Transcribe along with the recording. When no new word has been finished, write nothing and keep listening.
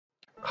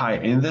Hi,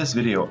 in this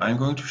video I'm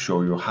going to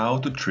show you how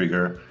to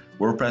trigger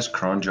WordPress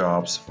cron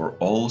jobs for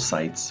all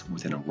sites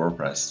within a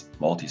WordPress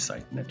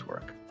multi-site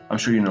network. I'm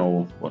sure you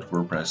know what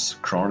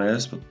WordPress cron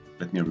is, but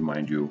let me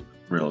remind you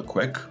real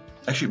quick.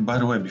 Actually, by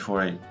the way,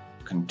 before I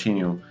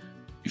continue,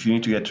 if you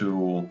need to get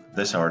to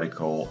this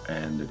article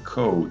and the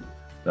code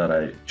that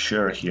I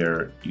share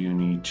here, you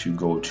need to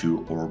go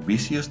to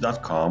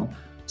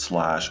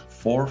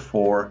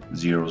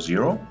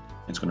orbisius.com/4400.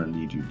 It's going to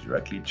lead you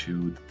directly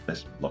to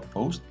this blog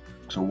post.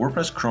 So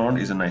WordPress cron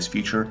is a nice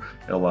feature.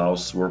 It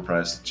allows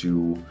WordPress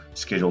to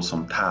schedule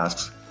some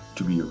tasks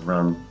to be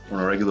run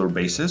on a regular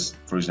basis.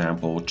 For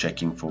example,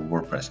 checking for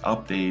WordPress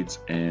updates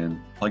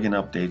and plugin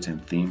updates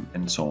and theme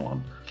and so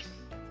on.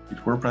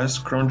 With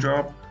WordPress cron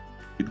job,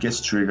 it gets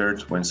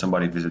triggered when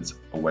somebody visits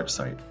a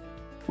website.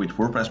 With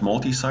WordPress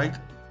multi-site,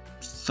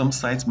 some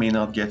sites may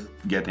not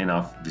get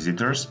enough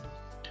visitors.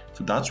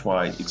 So that's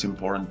why it's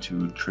important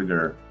to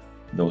trigger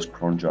those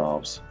cron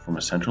jobs from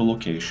a central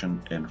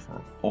location and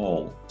for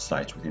all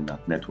sites within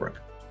that network.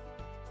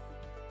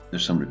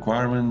 There's some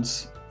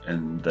requirements.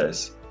 In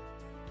this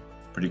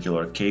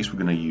particular case, we're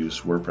going to use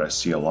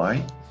WordPress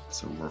CLI,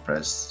 so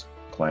WordPress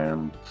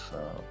client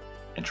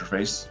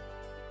interface,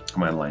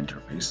 command line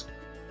interface,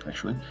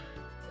 actually,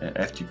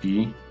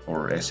 FTP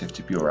or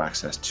SFTP or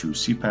access to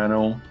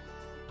cPanel,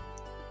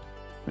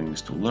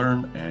 things to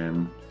learn,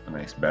 and a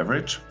nice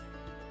beverage.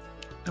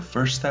 The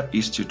first step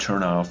is to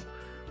turn off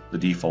the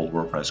default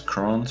WordPress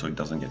cron so it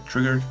doesn't get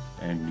triggered,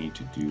 and you need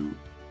to do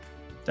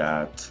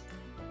that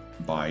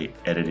by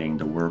editing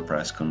the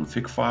WordPress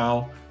config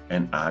file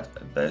and add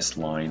this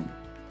line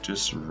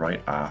just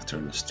right after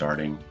the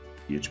starting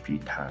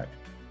PHP tag.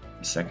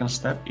 The second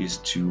step is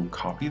to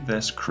copy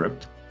this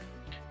script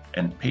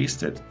and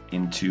paste it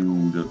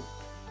into the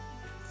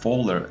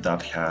folder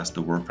that has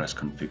the WordPress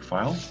config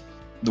file.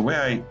 The way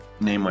I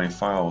name my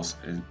files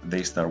is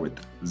they start with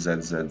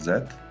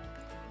zzz_cron.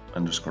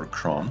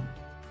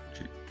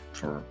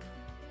 For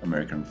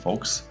American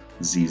folks,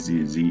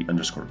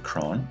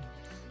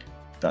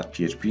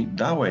 zzz_cron.php.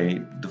 That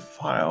way the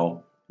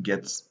file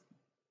gets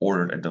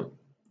ordered at the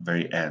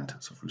very end.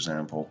 So for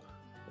example,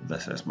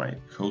 this is my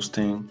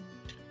hosting,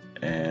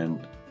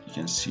 and you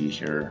can see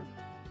here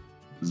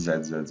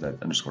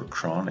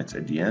zzz_cron, it's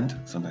at the end.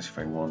 Sometimes if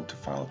I want the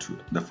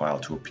file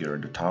to appear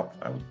at the top,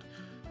 I would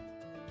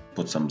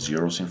put some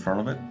zeros in front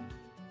of it.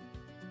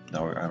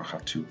 That way I don't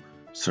have to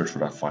search for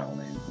that file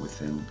name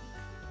within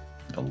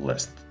the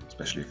list,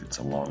 especially if it's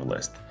a long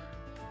list.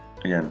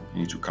 Again,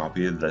 you need to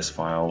copy this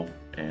file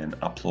and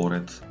upload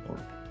it, or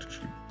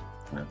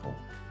for example,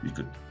 you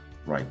could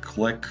right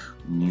click,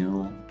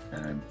 new,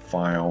 and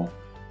file,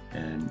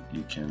 and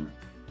you can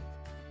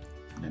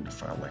name the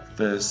file like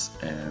this,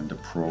 and the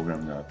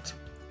program that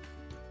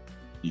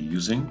you're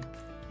using,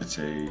 let's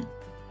say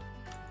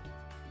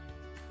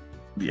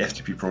the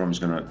FTP program is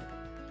going to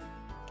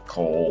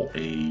call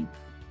a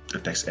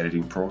text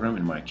editing program.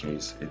 In my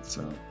case, it's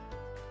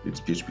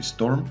PHP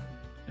Storm,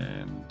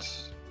 and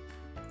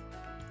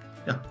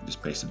yeah,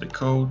 just pasted the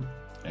code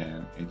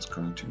and it's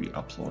going to be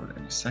uploaded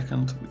in a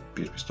second. With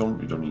PHP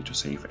Storm, you don't need to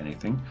save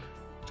anything,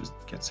 just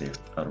get saved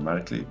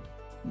automatically.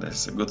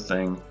 That's a good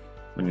thing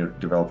when you're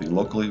developing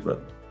locally,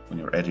 but when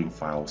you're editing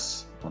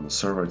files on the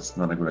server, it's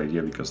not a good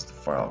idea because the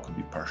file could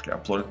be partially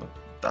uploaded, but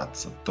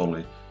that's a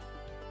totally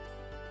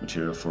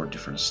material for a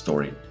different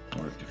story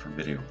or a different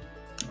video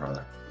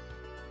rather.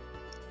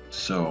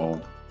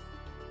 So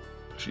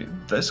actually,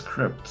 this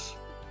script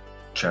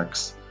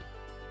checks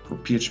for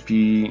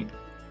PHP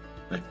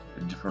like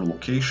different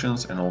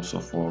locations and also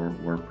for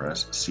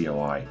WordPress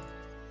CLI.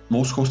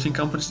 Most hosting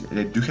companies,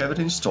 they do have it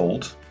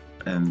installed,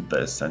 and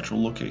the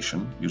central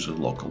location uses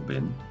local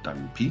bin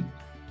WP,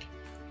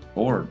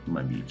 or it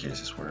might be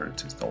cases where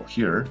it's installed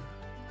here.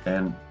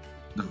 And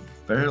the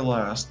very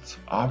last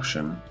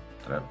option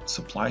that I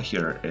supply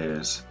here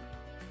is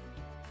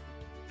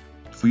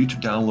for you to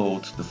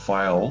download the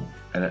file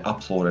and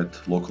upload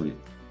it locally.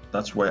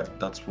 That's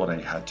what I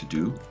had to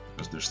do,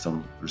 because there's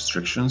some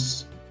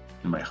restrictions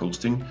in my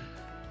hosting,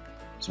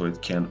 so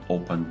it can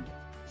open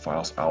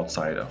files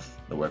outside of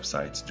the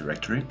website's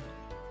directory.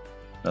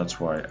 That's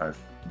why I've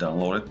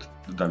downloaded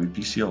the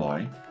WP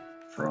CLI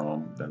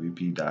from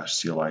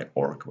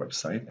wp-cli.org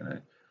website, and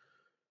I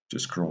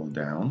just scroll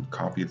down,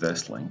 copy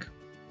this link,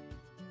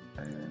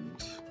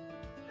 and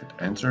hit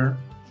enter,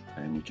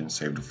 and you can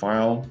save the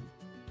file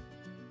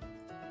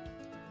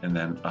and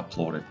then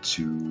upload it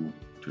to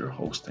your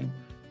hosting.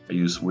 I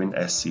use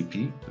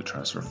WinSCP to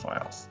transfer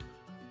files.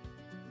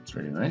 It's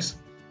really nice.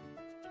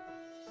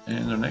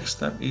 And the next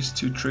step is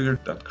to trigger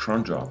that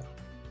cron job.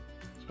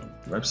 So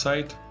the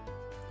website,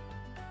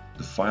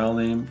 the file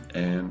name,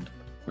 and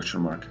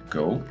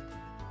 $go.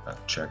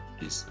 That check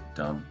is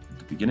done at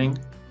the beginning.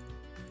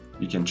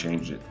 You can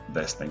change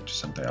this thing to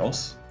something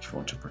else if you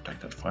want to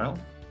protect that file.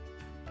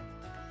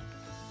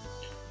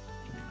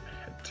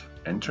 Hit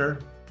enter,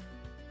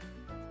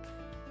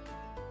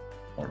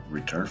 or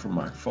return for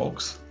my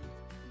folks,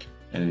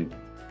 and it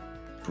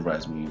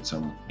provides me with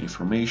some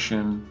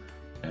information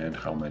and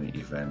how many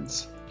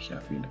events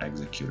have been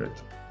executed.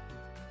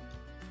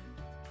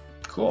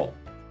 Cool.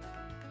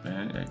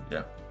 And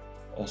yeah,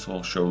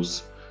 also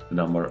shows the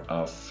number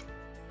of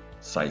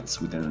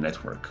sites within the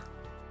network.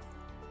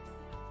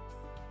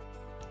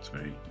 It's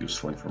very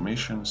useful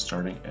information,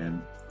 starting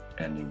and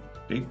ending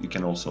date. You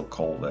can also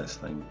call this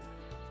thing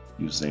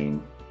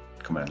using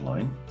command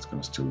line. It's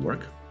going to still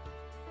work.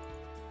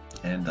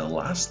 And the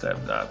last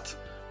step that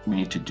we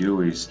need to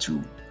do is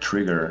to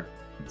trigger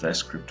the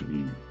script to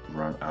be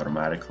run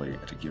automatically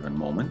at a given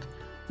moment.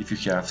 If you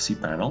have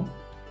cPanel,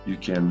 you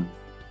can,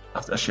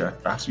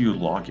 after you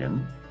log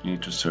in, you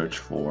need to search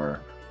for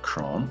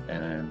Cron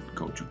and then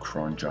go to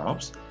Cron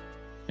jobs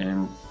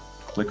and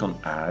click on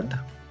add.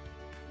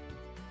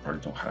 I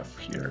don't have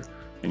here,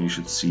 and you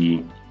should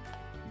see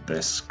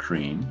this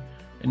screen,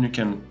 and you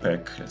can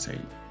pick, let's say,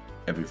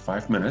 every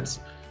 5 minutes.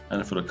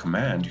 And for the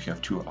command, you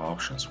have two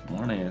options.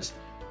 One is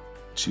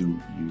to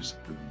use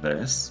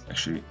this.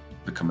 Actually,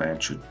 the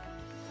command should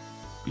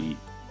be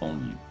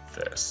only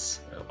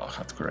this. I'll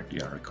have to correct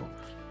the article.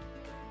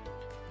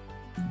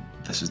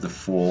 This is the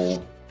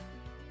full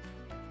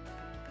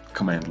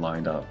command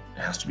line that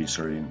has to be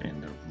inserted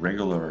in the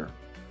regular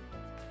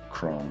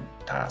Cron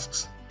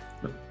tasks.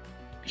 But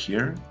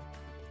here,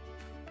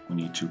 we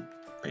need to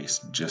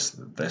paste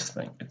just this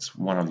thing. It's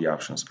one of the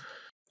options.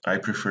 I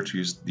prefer to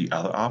use the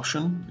other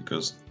option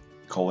because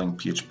calling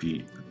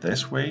PHP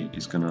this way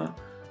is gonna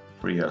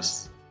free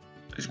us.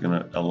 It's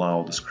gonna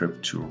allow the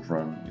script to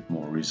run with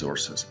more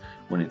resources.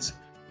 When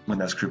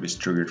that script is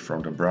triggered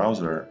from the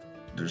browser,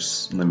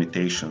 there's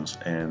limitations,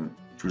 and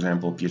for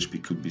example, PHP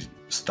could be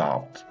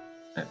stopped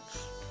at,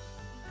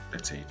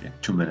 let's say, the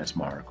 2 minutes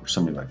mark or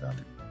something like that.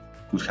 It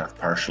could have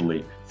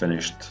partially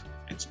finished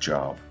its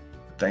job.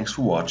 Thanks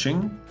for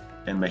watching,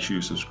 and make sure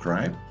you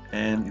subscribe.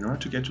 And in order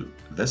to get to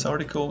this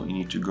article, you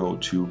need to go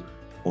to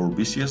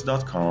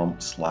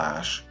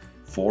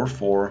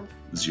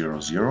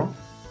orbisius.com/4400,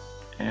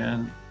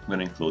 and I'm going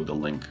to include the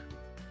link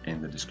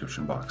in the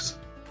description box.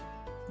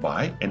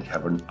 Bye, and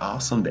have an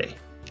awesome day.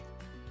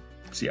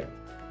 See ya.